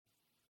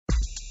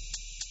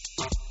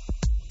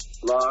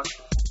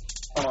Locked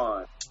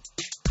on.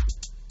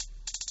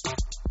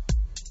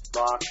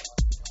 Locked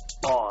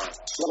on.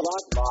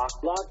 Locked on.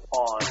 Locked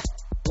on.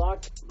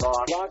 Locked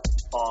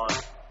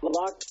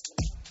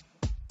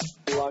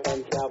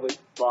on Cowboys.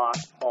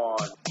 Locked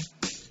on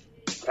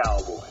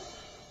Cowboys.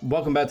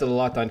 Welcome back to the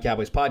Locked On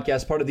Cowboys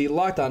podcast, part of the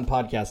Locked On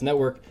Podcast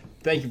Network.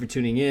 Thank you for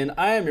tuning in.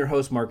 I am your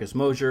host, Marcus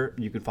Mosher.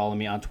 You can follow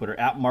me on Twitter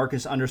at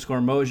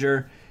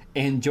Marcus_Mosher.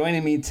 And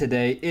joining me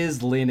today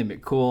is Landon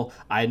McCool.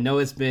 I know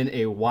it's been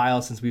a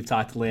while since we've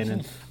talked to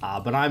Landon,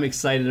 but I'm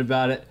excited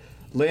about it.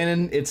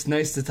 Landon, it's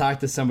nice to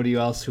talk to somebody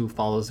else who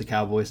follows the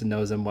Cowboys and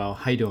knows them well.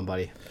 How you doing,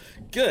 buddy?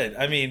 Good.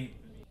 I mean,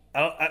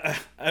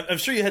 I'm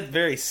sure you had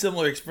very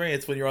similar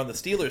experience when you were on the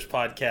Steelers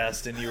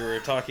podcast and you were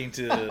talking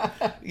to,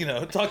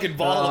 talking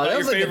ball about that your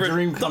was like favorite. A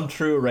dream come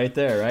true right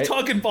there, right?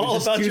 Talking ball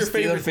about your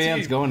favorite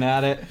fans team. Going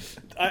at it.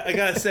 I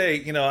gotta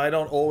say, I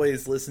don't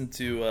always listen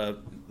to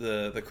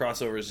the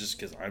crossovers just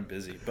because I'm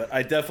busy, but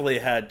I definitely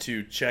had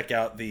to check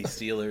out the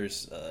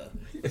Steelers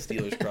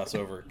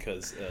crossover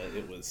because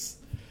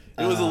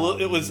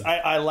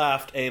I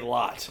laughed a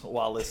lot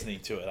while listening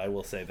to it. I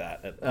will say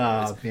that.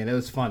 Oh, man, it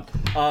was fun.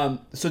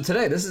 So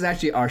today, this is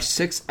actually our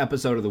 6th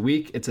episode of the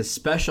week. It's a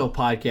special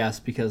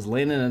podcast because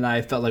Landon and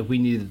I felt like we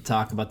needed to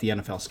talk about the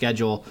NFL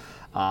schedule.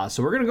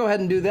 So we're going to go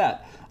ahead and do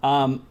that.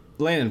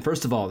 Landon,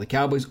 first of all, the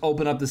Cowboys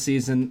open up the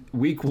season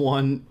week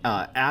 1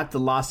 at the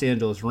Los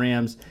Angeles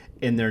Rams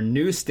in their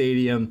new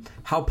stadium.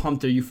 How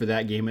pumped are you for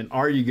that game, and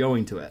are you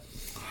going to it?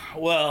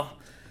 Well,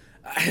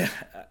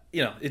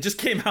 it just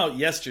came out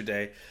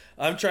yesterday.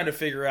 I'm trying to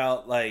figure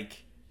out,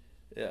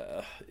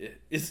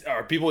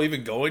 are people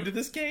even going to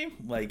this game?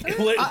 I'm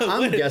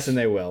guessing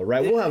they will,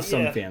 right? We'll have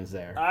some fans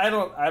there. I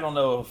don't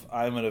know if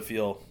I'm going to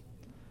feel.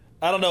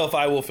 I don't know if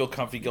I will feel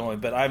comfy going,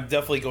 but I'm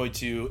definitely going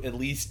to at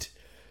least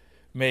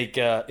make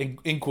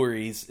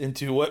inquiries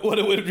into what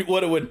it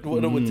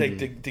would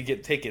take to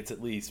get tickets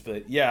at least.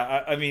 But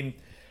yeah, I mean,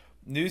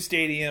 new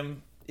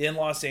stadium in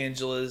Los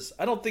Angeles.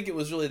 I don't think it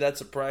was really that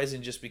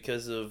surprising just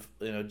because of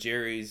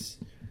Jerry's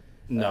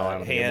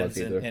hands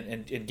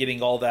and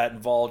getting all that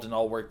involved and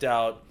all worked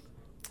out.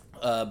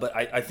 But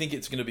I think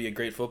it's going to be a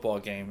great football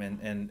game,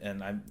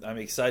 and I'm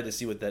excited to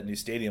see what that new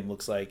stadium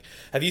looks like.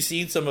 Have you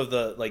seen some of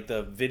the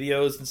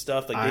videos and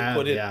stuff?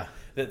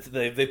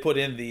 They put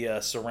in the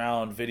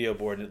surround video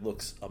board, and it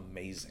looks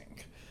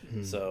amazing.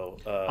 Mm-hmm. So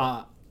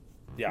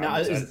now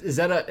is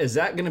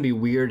that going to be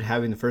weird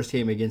having the first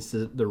game against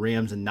the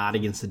Rams and not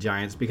against the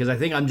Giants? Because I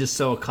think I'm just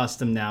so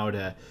accustomed now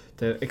to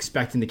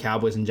expecting the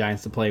Cowboys and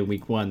Giants to play in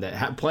week 1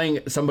 that playing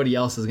somebody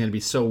else is going to be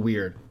so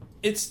weird.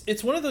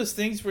 It's one of those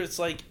things where it's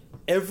like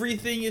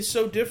everything is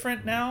so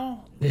different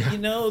now,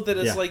 that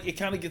it's like it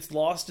kind of gets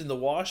lost in the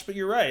wash. But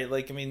you're right.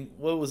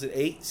 What was it?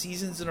 8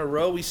 seasons in a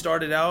row we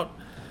started out.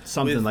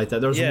 Something like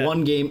that. There was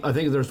one game, I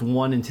think there's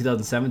one in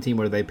 2017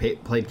 where they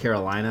played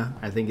Carolina.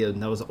 I think that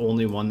was the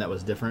only one that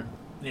was different.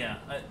 Yeah.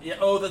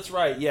 Oh, that's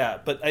right. Yeah.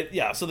 But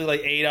something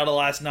like 8 out of the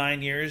last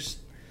 9 years.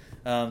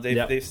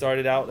 They've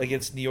started out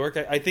against New York.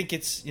 I think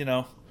it's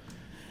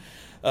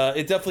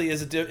it definitely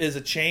is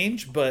a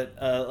change, but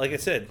like I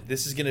said,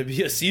 this is going to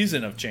be a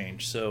season of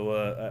change.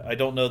 So I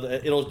don't know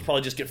that it'll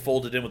probably just get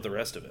folded in with the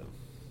rest of it.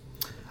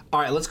 All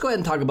right, let's go ahead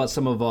and talk about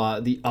some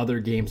of the other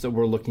games that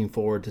we're looking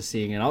forward to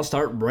seeing. And I'll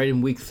start right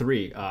in week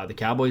 3. The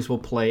Cowboys will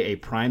play a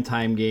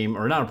primetime game,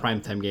 or not a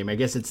primetime game. I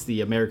guess it's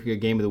the America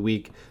Game of the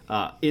Week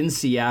in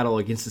Seattle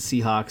against the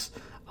Seahawks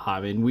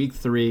in week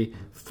 3,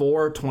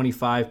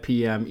 4:25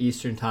 p.m.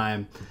 Eastern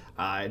Time.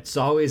 It's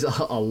always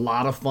a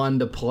lot of fun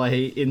to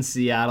play in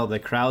Seattle. The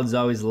crowd's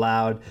always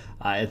loud.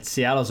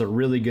 Seattle's a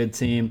really good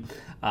team.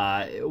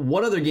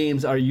 What other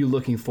games are you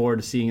looking forward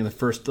to seeing in the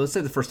first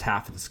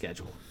half of the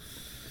schedule?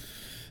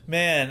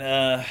 Man,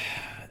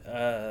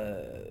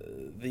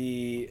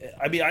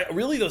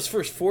 really those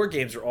first 4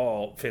 games are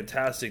all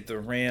fantastic. The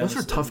Rams,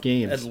 those are tough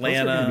games.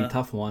 Atlanta, those are going to be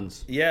tough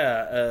ones.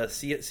 Yeah,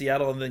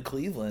 Seattle and then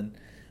Cleveland.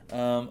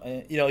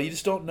 You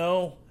just don't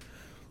know.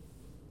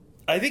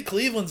 I think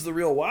Cleveland's the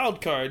real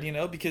wild card,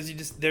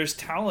 because there's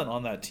talent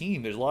on that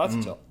team. There's lots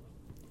of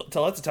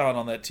talent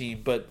on that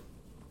team, but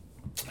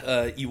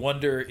you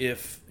wonder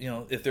if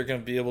they're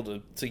going to be able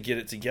to get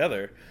it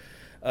together.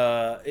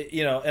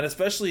 And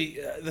especially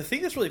the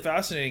thing that's really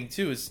fascinating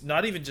too is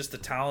not even just the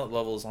talent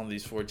levels on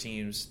these 4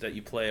 teams that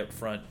you play up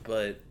front,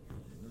 but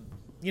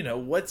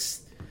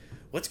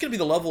what's going to be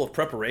the level of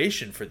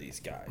preparation for these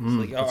guys?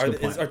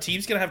 Are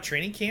teams going to have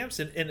training camps,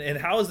 and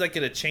how is that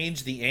going to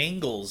change the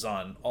angles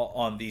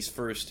on these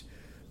first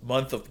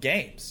month of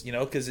games?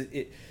 Because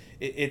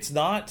it's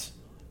not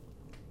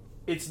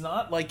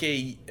like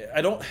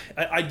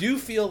I do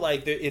feel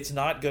like it's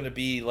not going to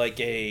be like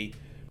a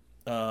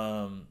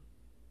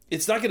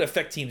it's not going to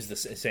affect teams the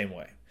same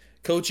way.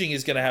 Coaching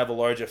is going to have a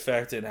large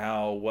effect in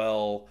how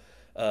well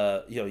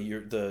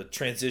the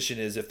transition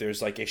is if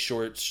there's like a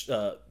short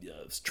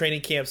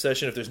training camp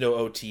session, if there's no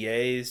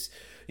OTAs.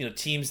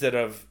 Teams that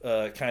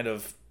have kind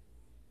of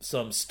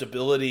some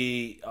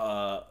stability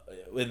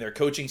in their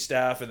coaching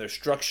staff and their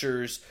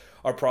structures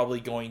are probably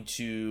going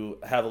to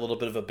have a little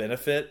bit of a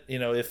benefit,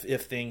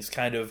 if things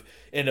kind of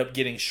end up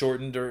getting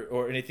shortened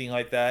or anything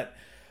like that.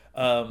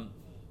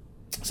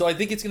 So I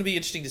think it's going to be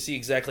interesting to see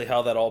exactly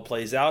how that all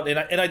plays out.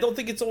 And I don't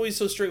think it's always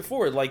so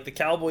straightforward. Like the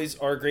Cowboys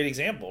are a great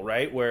example,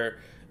 right? Where,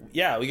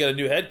 yeah, we got a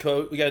new head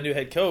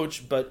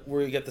coach, but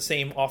we got the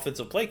same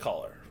offensive play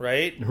caller,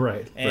 right?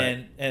 Right.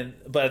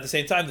 But at the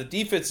same time, the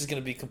defense is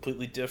going to be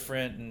completely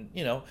different.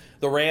 And,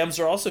 the Rams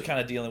are also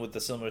kind of dealing with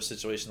a similar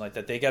situation like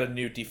that. They got a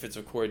new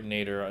defensive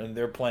coordinator, and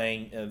they're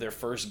playing their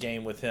first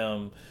game with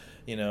him,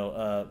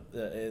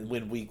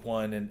 win week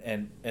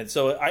 1. And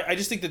so I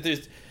just think that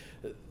there's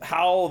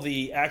how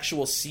the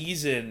actual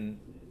season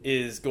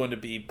is going to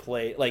be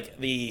played, like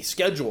the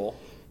schedule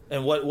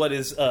and what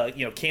is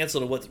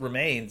canceled and what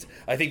remains.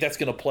 I think that's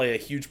going to play a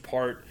huge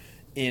part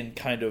in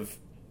kind of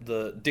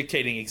the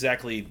dictating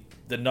exactly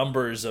the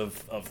numbers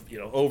of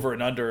over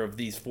and under of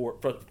these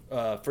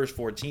first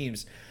 4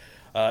 teams.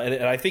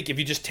 And I think if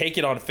you just take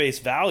it on face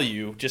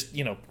value, just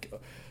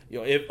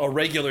if a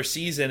regular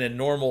season and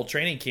normal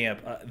training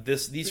camp,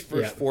 these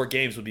first 4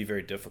 games would be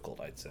very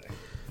difficult, I'd say.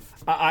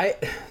 I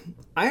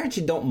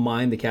actually don't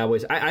mind the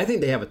Cowboys. I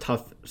think they have a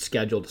tough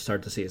schedule to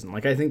start the season.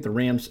 Like, I think the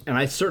Rams, and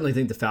I certainly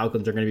think the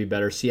Falcons are going to be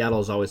better. Seattle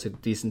is always a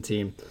decent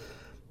team.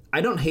 I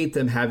don't hate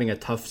them having a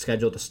tough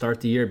schedule to start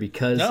the year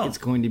because it's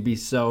going to be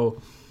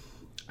so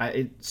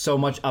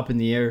much up in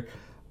the air.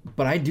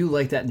 But I do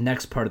like that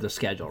next part of the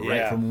schedule, right?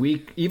 Yeah. From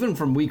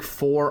week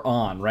 4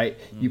 on, right?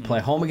 Mm-hmm. You play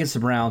home against the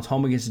Browns,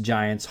 home against the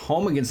Giants,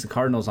 home against the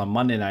Cardinals on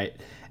Monday night,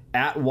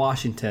 at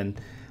Washington.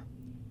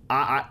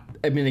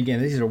 I mean,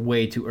 again, these are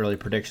way too early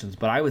predictions,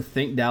 but I would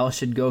think Dallas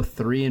should go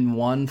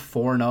 3-1,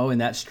 4-0 in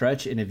that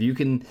stretch. And if you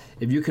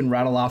can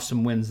rattle off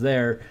some wins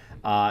there,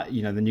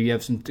 then you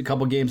have a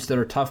couple games that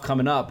are tough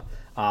coming up.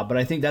 But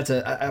I think that's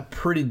a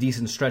pretty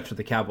decent stretch for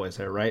the Cowboys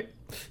there, right?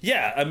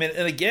 Yeah, I mean,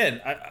 and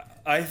again,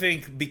 I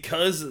think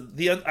because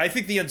I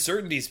think the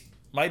uncertainties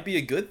might be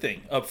a good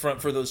thing up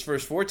front for those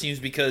first 4 teams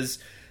because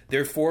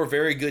they're 4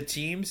 very good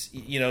teams.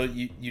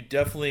 You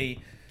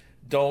definitely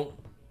don't.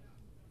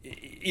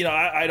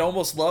 I'd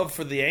almost love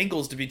for the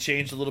angles to be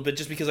changed a little bit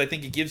just because I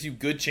think it gives you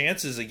good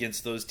chances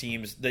against those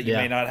teams that you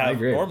may not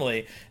have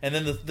normally. And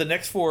then the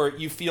next 4,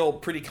 you feel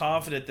pretty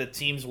confident that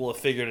teams will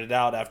have figured it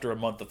out after a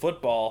month of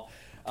football.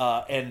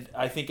 And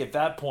I think at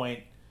that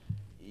point,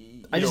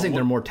 I just think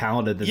they're more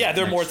talented than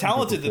they're more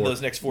talented than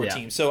those next 4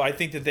 teams. So I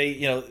think that they,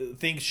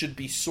 things should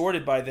be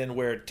sorted by then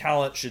where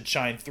talent should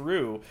shine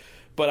through.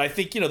 But I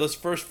think, those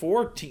first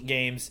 4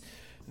 games,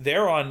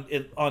 they're on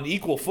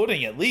equal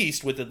footing at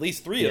least with at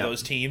least 3 of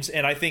those teams,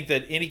 and I think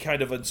that any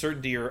kind of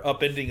uncertainty or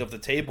upending of the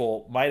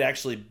table might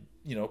actually,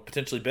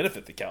 potentially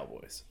benefit the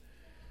Cowboys.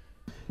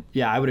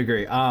 Yeah, I would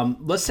agree.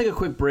 Let's take a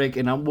quick break,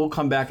 and we'll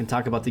come back and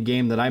talk about the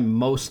game that I'm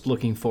most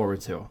looking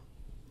forward to.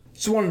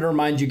 Just wanted to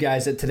remind you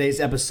guys that today's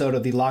episode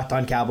of the Locked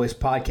On Cowboys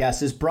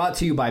podcast is brought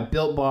to you by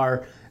Built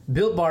Bar.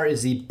 Built Bar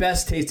is the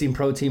best tasting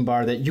protein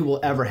bar that you will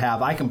ever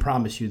have. I can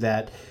promise you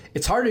that.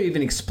 It's hard to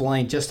even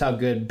explain just how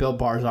good Built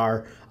Bars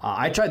are.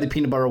 I tried the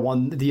peanut butter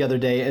one the other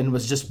day and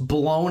was just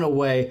blown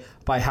away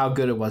by how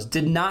good it was.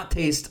 Did not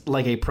taste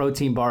like a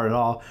protein bar at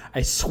all.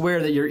 I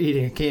swear that you're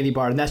eating a candy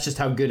bar, and that's just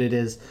how good it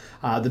is.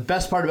 The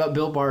best part about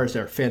Built Bar is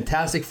they're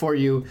fantastic for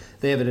you.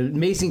 They have an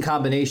amazing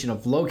combination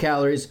of low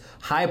calories,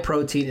 high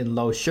protein, and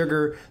low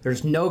sugar.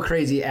 There's no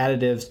crazy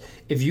additives.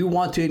 If you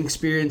want to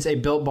experience a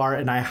Built Bar,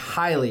 and I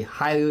highly,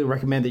 highly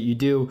recommend that you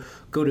do,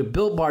 go to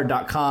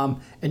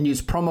BuiltBar.com and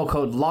use promo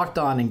code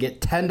LOCKEDON and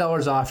get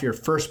 $10 off your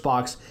first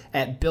box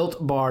at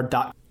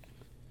BuiltBar.com.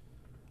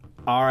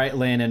 All right,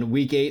 Landon,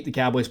 Week 8, the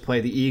Cowboys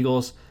play the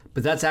Eagles,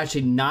 but that's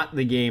actually not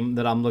the game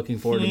that I'm looking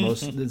forward to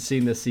most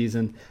seeing this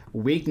season.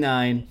 Week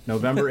 9,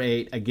 November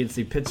 8, against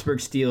the Pittsburgh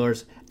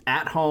Steelers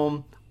at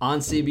home on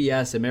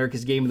CBS,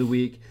 America's Game of the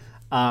Week.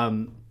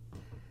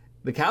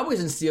 The Cowboys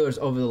and Steelers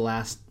over the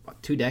last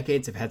 2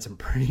 decades have had some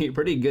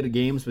pretty good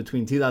games,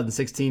 between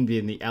 2016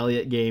 being the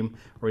Elliott game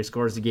where he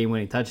scores the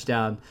game-winning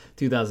touchdown.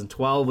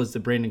 2012 was the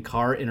Brandon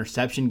Carr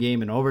interception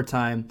game in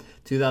overtime.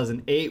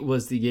 2008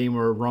 was the game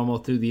where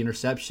Romo threw the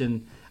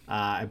interception.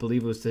 I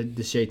believe it was to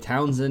Deshae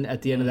Townsend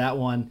at the end of that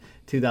one.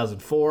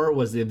 2004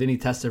 was the Vinny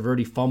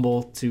Testaverde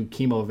fumble to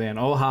Kimo Van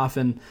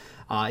Ohoffen.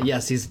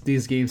 Yes,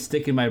 these games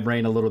stick in my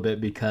brain a little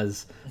bit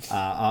because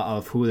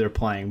of who they're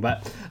playing.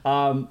 But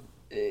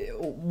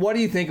what do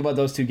you think about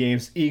those 2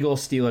 games,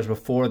 Eagles, Steelers,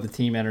 before the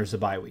team enters the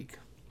bye week?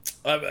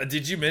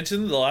 Did you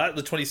mention the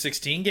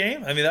 2016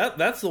 game? I mean,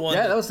 that's the one.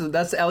 Yeah,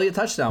 that's the Elliott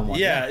touchdown one.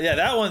 Yeah,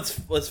 that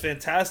was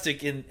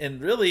fantastic.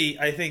 And really,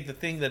 I think the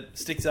thing that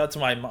sticks out to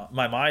my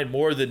mind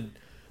more than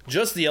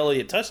just the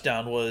Elliott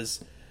touchdown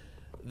was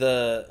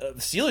the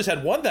Steelers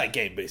had won that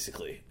game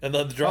basically, and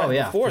the drive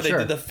before they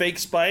did the fake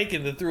spike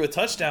and then threw a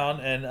touchdown,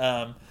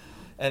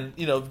 and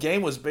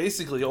game was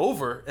basically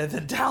over, and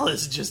then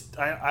Dallas just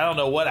I don't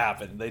know what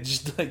happened. They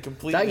just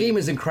completely. That game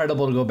is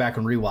incredible to go back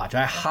and rewatch.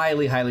 I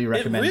highly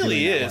recommend. It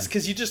really is,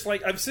 because you just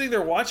I'm sitting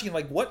there watching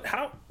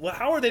how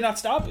are they not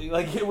stopping?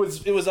 It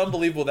was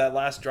unbelievable. That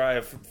last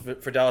drive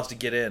for Dallas to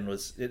get in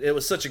was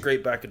such a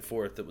great back and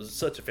forth. It was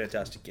such a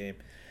fantastic game.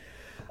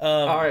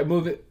 All right,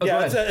 move it. Oh,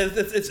 Yeah, go ahead.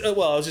 it's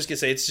well, I was just gonna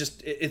say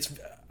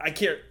I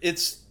can't.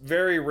 It's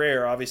very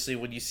rare, obviously,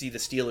 when you see the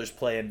Steelers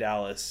play in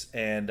Dallas,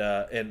 and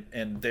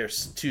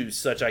there's two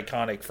such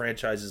iconic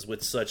franchises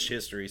with such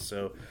history.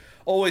 So,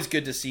 always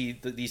good to see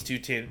these two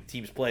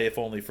teams play, if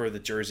only for the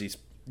jerseys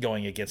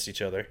going against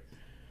each other.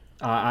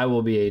 I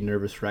will be a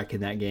nervous wreck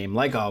in that game,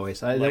 like always.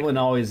 That one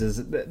always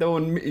is. That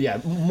one, yeah,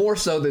 more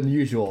so than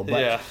usual.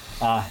 But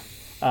Yeah.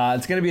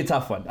 it's going to be a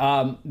tough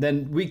one.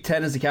 Then Week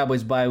 10 is the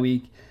Cowboys' bye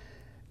week.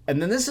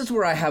 And then this is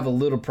where I have a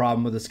little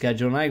problem with the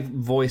schedule, and I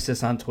voiced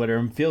this on Twitter,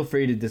 and feel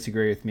free to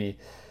disagree with me.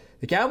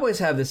 The Cowboys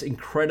have this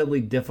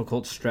incredibly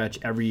difficult stretch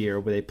every year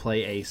where they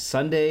play a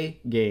Sunday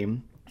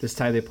game. This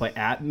time they play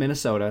at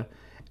Minnesota,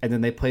 and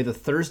then they play the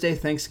Thursday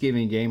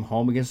Thanksgiving game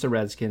home against the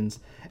Redskins,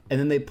 and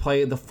then they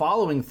play the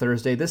following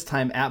Thursday, this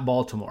time at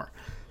Baltimore.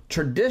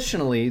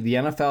 Traditionally, the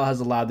NFL has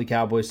allowed the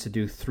Cowboys to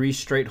do 3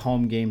 straight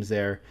home games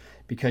there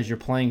because you're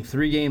playing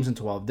 3 games in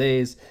 12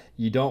 days.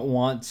 You don't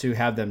want to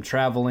have them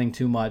traveling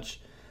too much.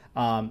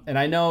 And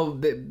I know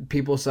that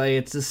people say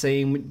it's the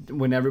same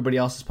when everybody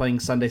else is playing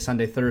Sunday,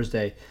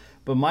 Thursday.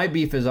 But my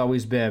beef has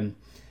always been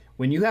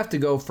when you have to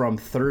go from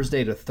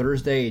Thursday to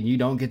Thursday and you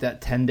don't get that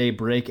 10-day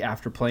break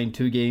after playing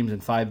 2 games in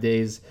 5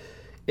 days,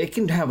 it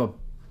can have a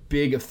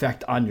big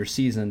effect on your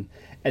season.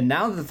 And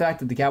now the fact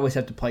that the Cowboys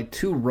have to play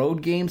 2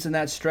 road games in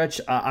that stretch,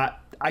 I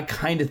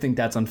kind of think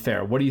that's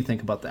unfair. What do you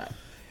think about that?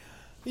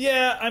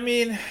 Yeah, I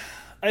mean,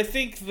 I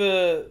think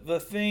the only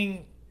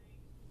thing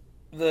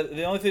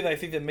that I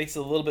think that makes it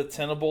a little bit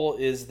tenable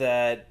is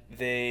that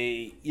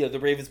the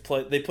Ravens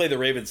play the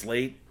Ravens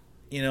late,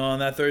 on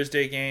that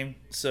Thursday game.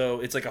 So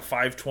it's like a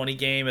 5:20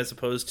 game as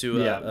opposed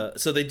to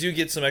so they do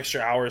get some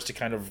extra hours to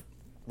kind of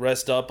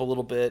rest up a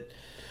little bit.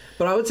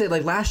 But I would say,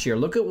 like last year,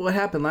 look at what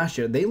happened last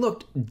year. They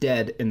looked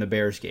dead in the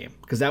Bears game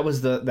because that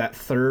was that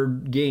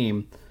third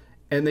game,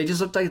 and they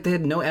just looked like they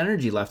had no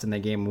energy left in that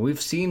game. We've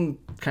seen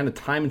kind of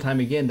time and time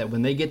again that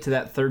when they get to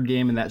that third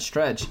game in that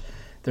stretch,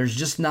 there's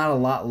just not a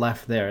lot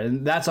left there,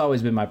 and that's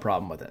always been my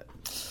problem with it.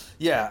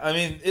 Yeah, I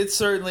mean, it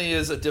certainly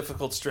is a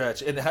difficult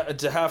stretch, and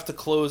to have to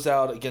close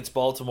out against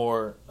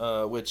Baltimore,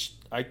 which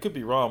I could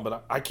be wrong,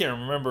 but I can't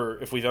remember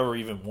if we've ever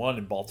even won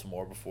in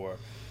Baltimore before.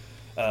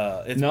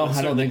 I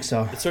don't think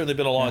so. It's certainly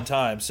been a long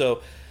time.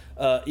 So,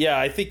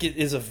 I think it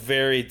is a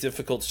very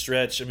difficult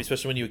stretch. I mean,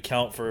 especially when you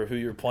account for who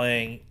you're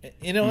playing,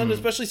 and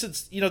especially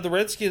since the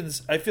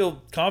Redskins. I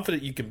feel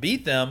confident you can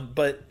beat them,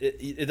 but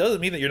it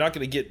doesn't mean that you're not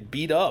going to get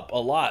beat up a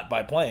lot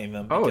by playing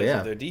them because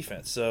of their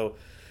defense. So,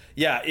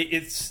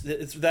 it's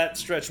that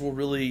stretch will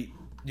really.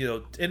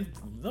 And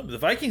the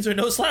Vikings are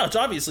no slouch,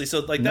 obviously.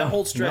 So, that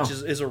whole stretch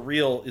is a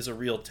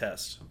real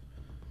test.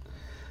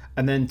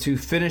 And then to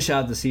finish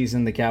out the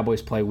season, the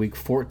Cowboys play Week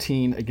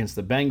 14 against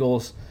the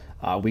Bengals.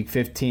 Week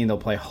 15, they'll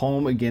play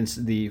home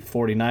against the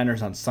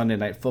 49ers on Sunday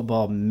Night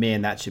Football.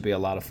 Man, that should be a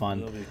lot of fun.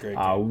 That'll be a great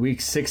game.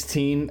 Week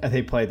 16,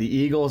 they play the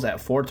Eagles at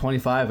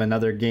 4:25,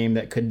 another game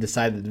that could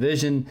decide the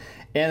division.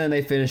 And then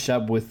they finish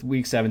up with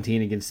Week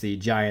 17 against the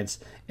Giants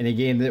in a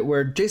game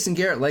where Jason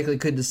Garrett likely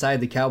could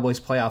decide the Cowboys'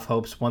 playoff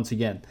hopes once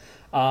again.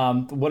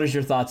 What is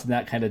your thoughts on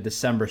that kind of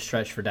December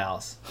stretch for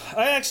Dallas?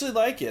 I actually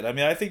like it. I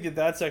mean, I think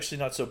that's actually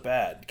not so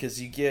bad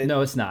because you get no,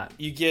 it's not.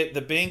 You get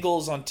the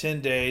Bengals on 10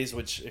 days,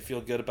 which I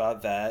feel good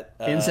about that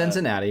in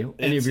Cincinnati.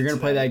 And if you're going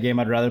to play that game,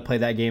 I'd rather play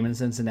that game in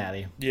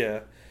Cincinnati. Yeah,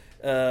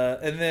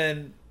 and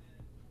then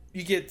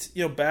you get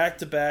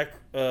back-to-back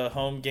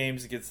home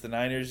games against the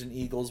Niners and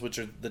Eagles, which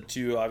are the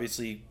two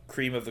obviously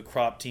cream of the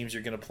crop teams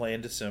you're going to play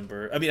in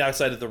December. I mean,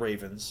 outside of the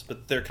Ravens,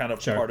 but they're kind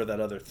of part of that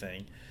other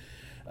thing.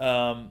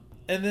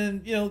 And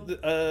then,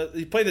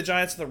 you play the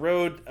Giants on the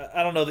road.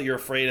 I don't know that you're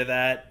afraid of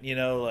that.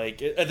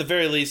 At the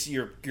very least,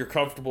 you're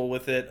comfortable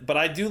with it. But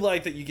I do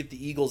like that you get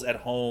the Eagles at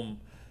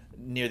home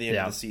near the end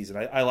of the season.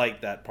 I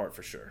like that part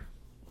for sure.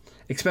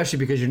 Especially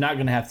because you're not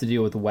going to have to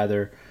deal with the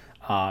weather.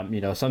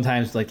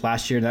 Sometimes, like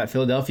last year in that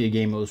Philadelphia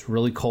game, it was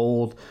really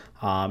cold.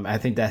 I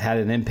think that had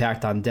an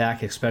impact on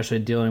Dak, especially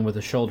dealing with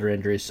a shoulder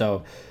injury.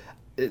 So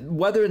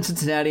weather in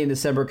Cincinnati in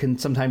December can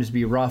sometimes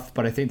be rough,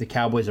 but I think the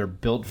Cowboys are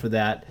built for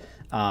that.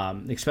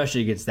 Especially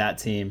against that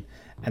team.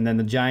 And then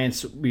the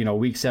Giants,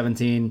 Week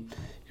 17,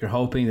 you're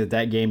hoping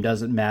that game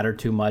doesn't matter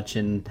too much.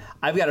 And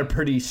I've got a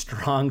pretty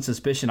strong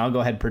suspicion. I'll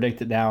go ahead and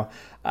predict it now.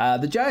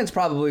 The Giants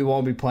probably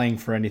won't be playing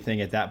for anything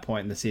at that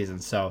point in the season.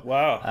 So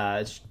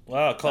wow,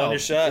 calling your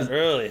shot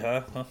early,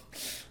 huh?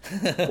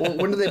 Well,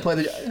 when do they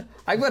play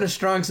I've got a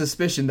strong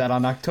suspicion that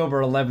on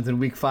October 11th in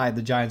Week 5,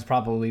 the Giants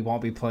probably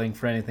won't be playing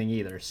for anything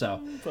either.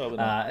 So probably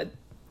not.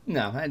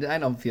 No, I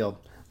don't feel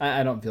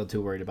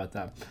too worried about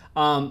that.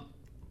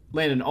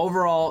 Landon,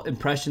 overall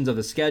impressions of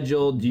the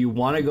schedule. Do you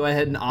want to go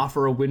ahead and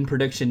offer a win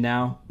prediction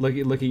now?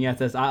 Looking at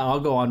this, I'll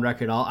go on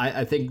record.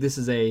 I think this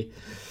is a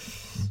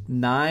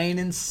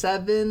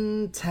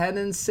 9-7,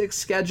 10-6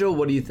 schedule.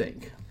 What do you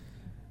think?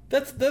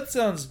 That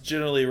sounds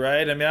generally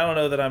right. I mean, I don't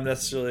know that I'm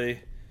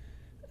necessarily.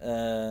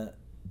 I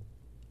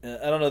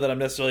don't know that I'm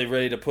necessarily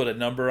ready to put a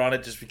number on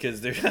it, just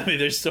because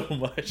there's so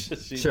much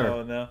as you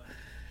know now.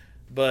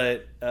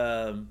 But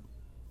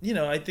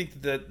I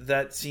think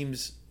that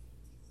seems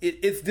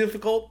it's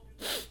difficult,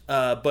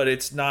 but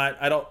it's not.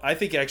 I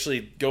think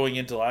actually going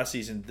into last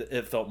season,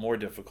 it felt more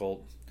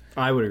difficult.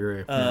 I would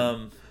agree.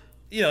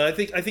 I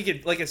think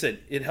it. Like I said,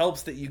 it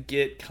helps that you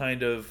get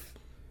kind of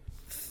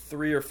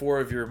 3 or 4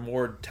 of your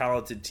more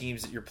talented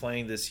teams that you're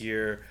playing this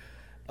year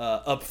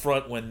up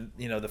front when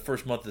the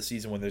first month of the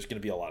season when there's going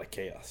to be a lot of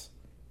chaos.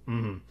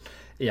 Mm-hmm.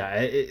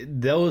 Yeah,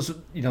 those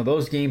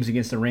games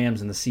against the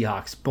Rams and the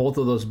Seahawks, both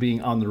of those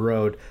being on the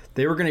road,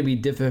 they were going to be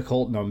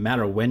difficult no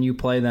matter when you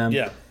play them.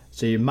 Yeah.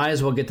 So you might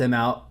as well get them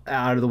out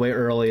of the way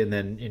early, and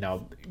then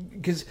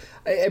because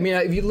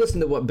if you listen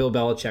to what Bill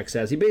Belichick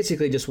says, he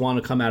basically just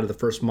want to come out of the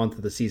first month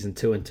of the season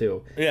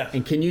 2-2. Yeah.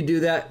 And can you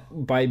do that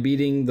by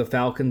beating the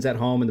Falcons at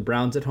home and the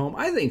Browns at home?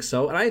 I think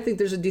so, and I think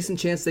there's a decent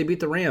chance they beat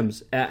the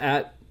Rams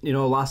at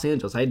Los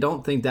Angeles. I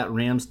don't think that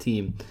Rams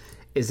team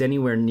is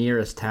anywhere near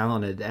as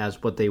talented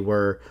as what they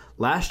were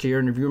last year.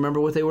 And if you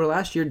remember what they were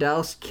last year,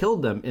 Dallas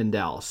killed them in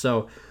Dallas.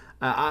 So,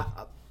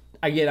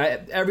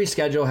 every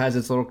schedule has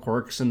its little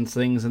quirks and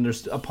things, and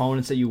there's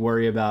opponents that you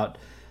worry about.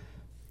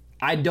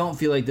 I don't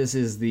feel like this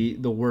is the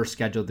worst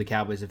schedule the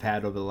Cowboys have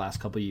had over the last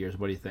couple of years.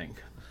 What do you think?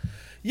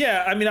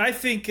 Yeah, I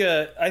think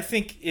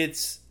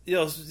it's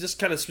just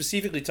kind of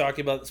specifically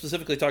talking about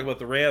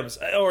the Rams,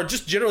 or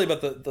just generally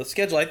about the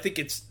schedule. I think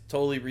it's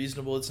totally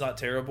reasonable. It's not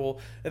terrible.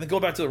 And then go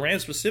back to the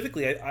Rams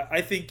specifically,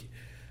 I think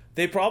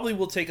they probably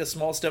will take a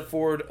small step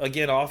forward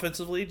again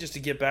offensively just to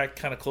get back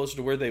kind of closer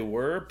to where they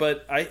were.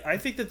 But I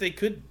think that they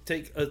could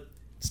take a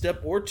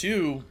step or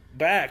two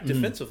back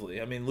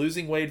defensively. I mean,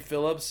 losing Wade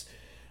Phillips.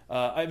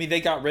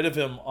 They got rid of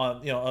him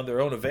on their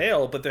own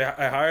avail, but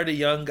I hired a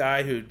young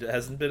guy who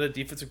hasn't been a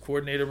defensive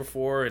coordinator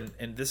before,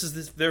 and this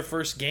is their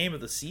first game of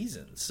the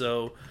season.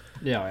 So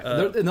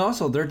and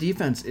also their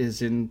defense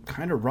is in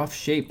kind of rough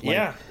shape.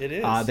 Yeah, it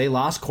is. They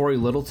lost Corey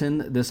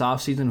Littleton this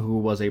offseason, who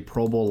was a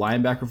Pro Bowl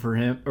linebacker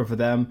for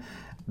them.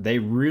 They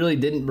really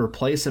didn't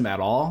replace him at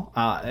all.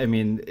 I'm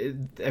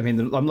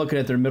looking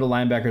at their middle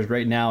linebackers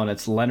right now, and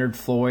it's Leonard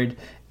Floyd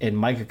and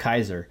Micah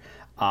Kiser.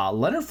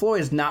 Leonard Floyd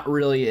is not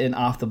really an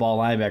off-the-ball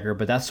linebacker,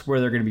 but that's where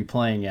they're going to be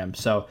playing him.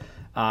 So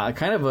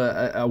kind of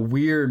a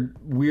weird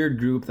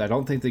group. I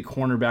don't think the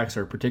cornerbacks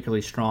are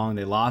particularly strong.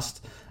 They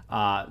lost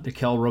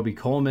Da'Kel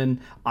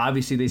Roby-Coleman.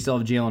 Obviously, they still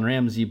have Jalen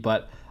Ramsey,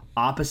 but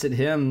opposite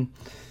him,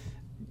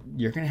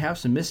 you're going to have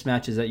some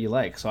mismatches that you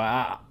like. So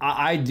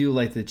I do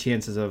like the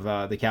chances of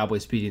the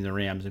Cowboys beating the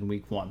Rams in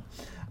Week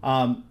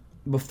 1.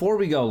 Before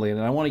we go,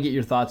 Landon, I want to get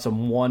your thoughts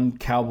on one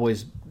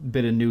Cowboys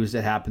bit of news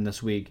that happened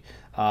this week.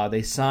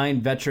 They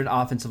signed veteran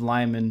offensive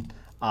lineman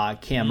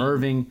Cam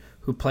Irving,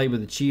 who played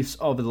with the Chiefs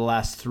over the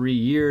last 3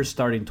 years,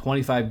 starting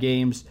 25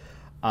 games.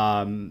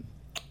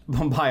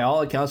 By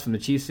all accounts from the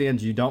Chiefs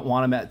fans, you don't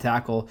want him at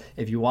tackle.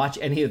 If you watch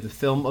any of the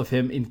film of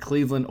him in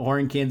Cleveland or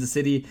in Kansas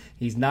City,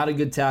 he's not a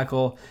good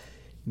tackle.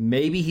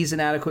 Maybe he's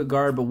an adequate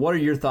guard, but what are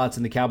your thoughts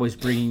on the Cowboys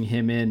bringing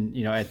him in,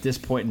 at this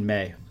point in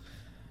May?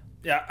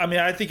 Yeah,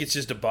 I think it's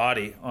just a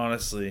body,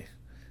 honestly.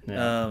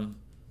 Yeah.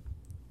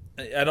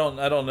 I don't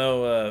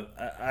know.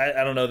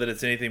 I don't know that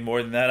it's anything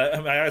more than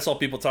that. I saw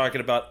people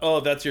talking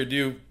about, that's your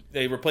new.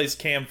 They replaced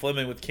Cam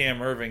Fleming with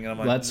Cam Irving, and I'm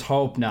like, let's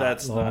hope not.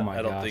 That's not.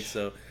 I don't think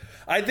so.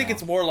 I think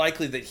it's more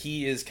likely that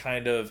he is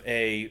kind of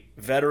a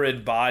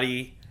veteran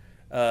body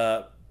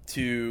as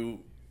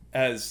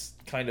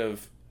kind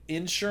of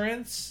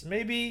insurance,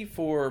 maybe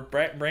for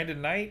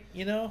Brandon Knight.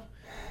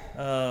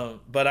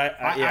 But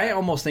I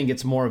almost think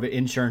it's more of an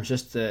insurance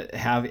just to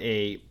have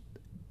a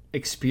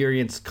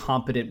experienced,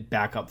 competent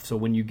backup, so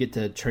when you get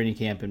to training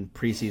camp and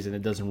preseason,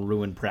 it doesn't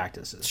ruin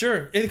practices.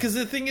 Sure, because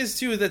the thing is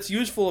too that's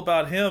useful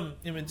about him.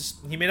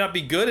 He may not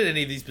be good at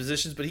any of these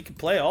positions, but he can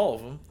play all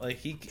of them. Like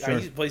he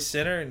plays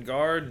center and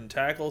guard and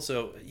tackle,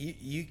 so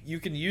you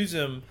can use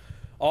him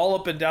all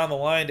up and down the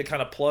line to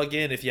kind of plug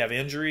in if you have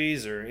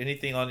injuries or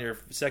anything on your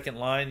second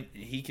line.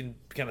 He can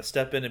kind of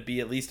step in and be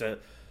at least a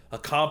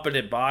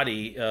competent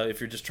body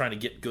if you're just trying to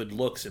get good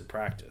looks in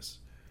practice.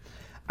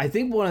 I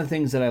think one of the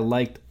things that I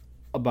liked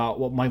about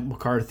what Mike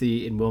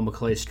McCarthy and Will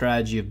McClay's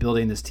strategy of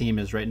building this team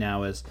is right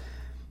now is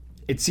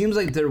it seems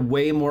like they're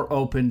way more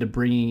open to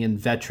bringing in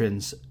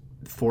veterans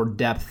for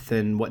depth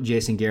than what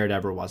Jason Garrett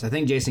ever was. I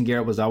think Jason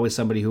Garrett was always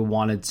somebody who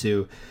wanted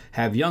to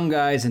have young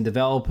guys and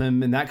develop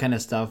him and that kind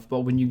of stuff.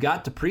 But when you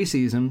got to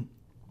preseason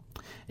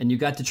and you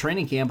got to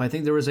training camp, I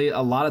think there was a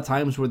lot of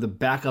times where the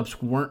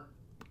backups weren't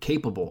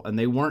capable and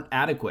they weren't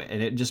adequate,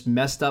 and it just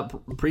messed up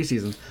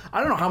preseason.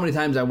 I don't know how many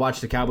times I watched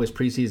the Cowboys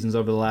preseasons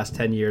over the last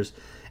 10 years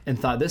and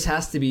thought this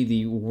has to be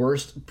the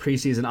worst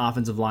preseason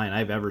offensive line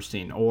I've ever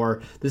seen,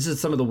 or this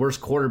is some of the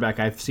worst quarterback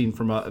I've seen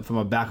from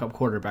a backup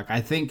quarterback. I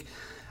think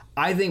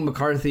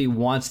McCarthy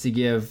wants to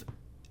give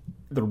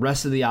the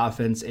rest of the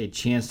offense a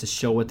chance to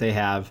show what they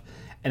have,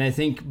 and I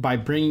think by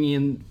bringing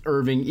in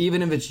Irving,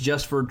 even if it's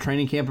just for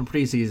training camp and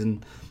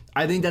preseason,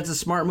 I think that's a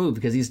smart move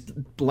because he's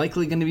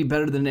likely going to be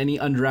better than any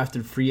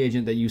undrafted free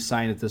agent that you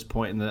sign at this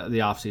point in the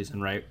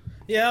offseason, right?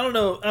 Yeah, I don't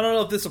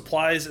know if this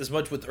applies as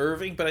much with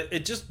Irving, but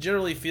it just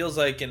generally feels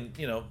like, and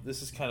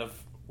this is kind of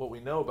what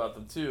we know about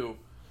them too.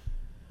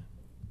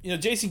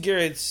 Jason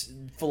Garrett's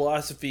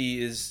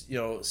philosophy is,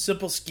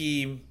 simple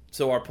scheme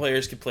so our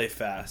players can play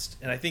fast.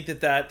 And I think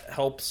that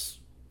helps,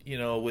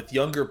 with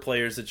younger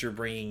players that you're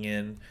bringing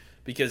in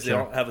because they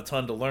don't have a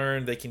ton to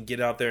learn. They can get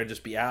out there and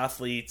just be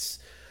athletes.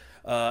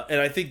 And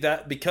I think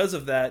that because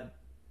of that,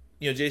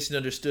 Jason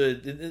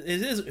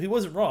understood, he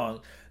wasn't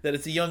wrong, that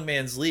it's a young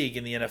man's league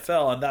in the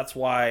NFL. And that's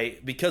why,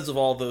 because of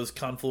all those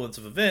confluence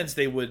of events,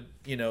 they would,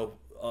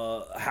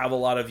 have a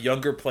lot of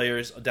younger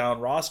players down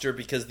roster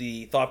because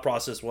the thought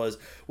process was,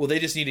 well, they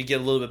just need to get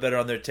a little bit better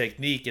on their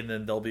technique and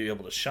then they'll be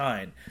able to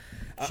shine.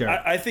 Sure.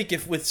 I think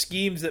if with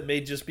schemes that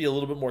may just be a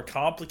little bit more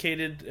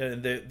complicated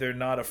and they're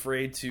not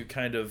afraid to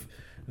kind of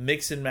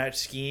mix and match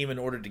scheme in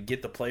order to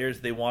get the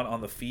players they want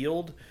on the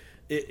field,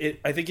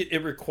 I think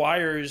it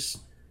requires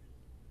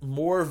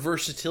more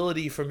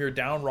versatility from your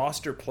down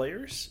roster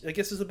players, I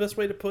guess is the best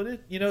way to put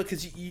it,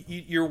 because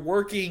you're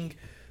working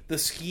the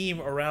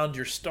scheme around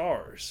your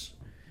stars.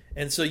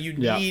 And so you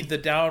need the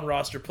down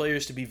roster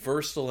players to be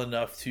versatile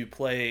enough to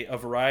play a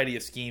variety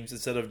of schemes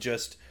instead of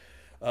just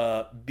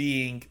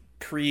being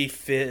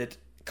pre-fit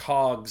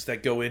cogs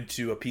that go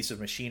into a piece of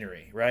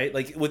machinery, right?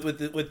 Like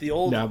with the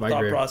old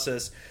thought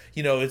process,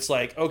 it's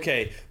like,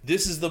 okay,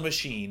 this is the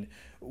machine.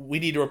 We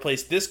need to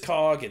replace this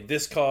cog and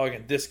this cog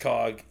and this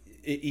cog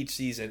each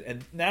season.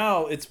 And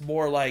now it's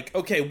more like,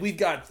 okay, we've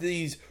got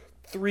these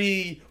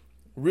 3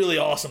 really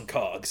awesome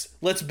cogs.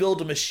 Let's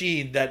build a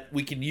machine that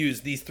we can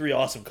use these 3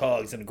 awesome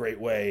cogs in a great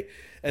way,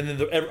 and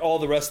then all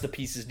the rest of the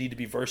pieces need to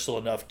be versatile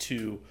enough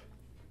to,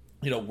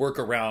 work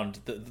around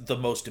the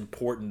most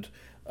important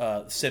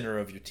center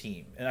of your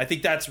team. And I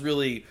think that's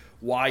really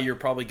why you're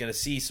probably going to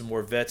see some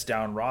more vets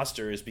down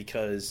roster, is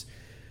because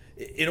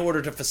in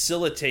order to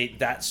facilitate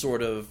that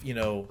sort of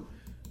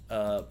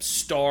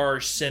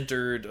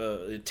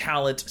star-centered,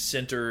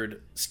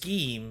 talent-centered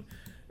scheme.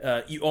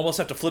 You almost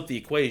have to flip the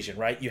equation,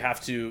 right? You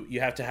have to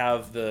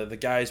have the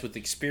guys with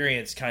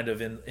experience kind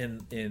of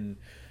in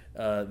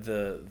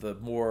the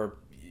more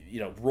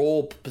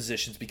role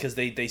positions, because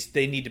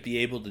they need to be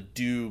able to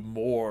do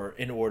more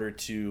in order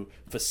to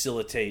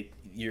facilitate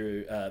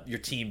your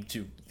team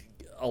to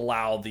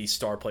allow these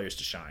star players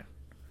to shine.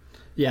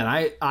 Yeah,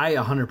 and I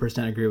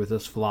 100% agree with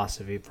this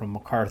philosophy from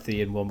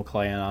McCarthy and Will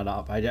McClay on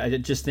up. I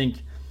just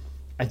think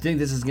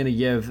this is going to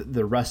give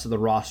the rest of the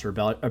roster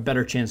a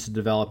better chance to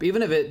develop,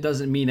 even if it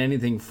doesn't mean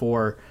anything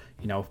for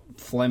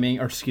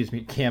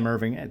Cam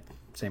Irving,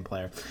 same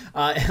player,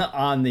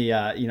 on the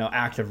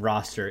active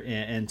roster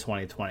in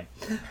 2020.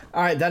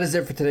 All right, that is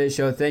it for today's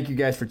show. Thank you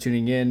guys for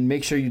tuning in.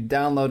 Make sure you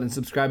download and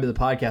subscribe to the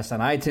podcast on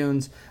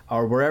iTunes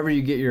or wherever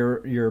you get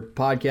your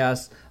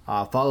podcasts.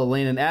 Follow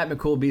Landon at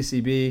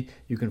McCoolBCB.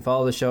 You can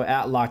follow the show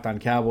at Locked On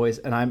Cowboys,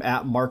 and I'm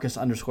at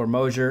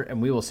Marcus_Mosier,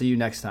 and we will see you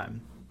next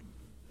time.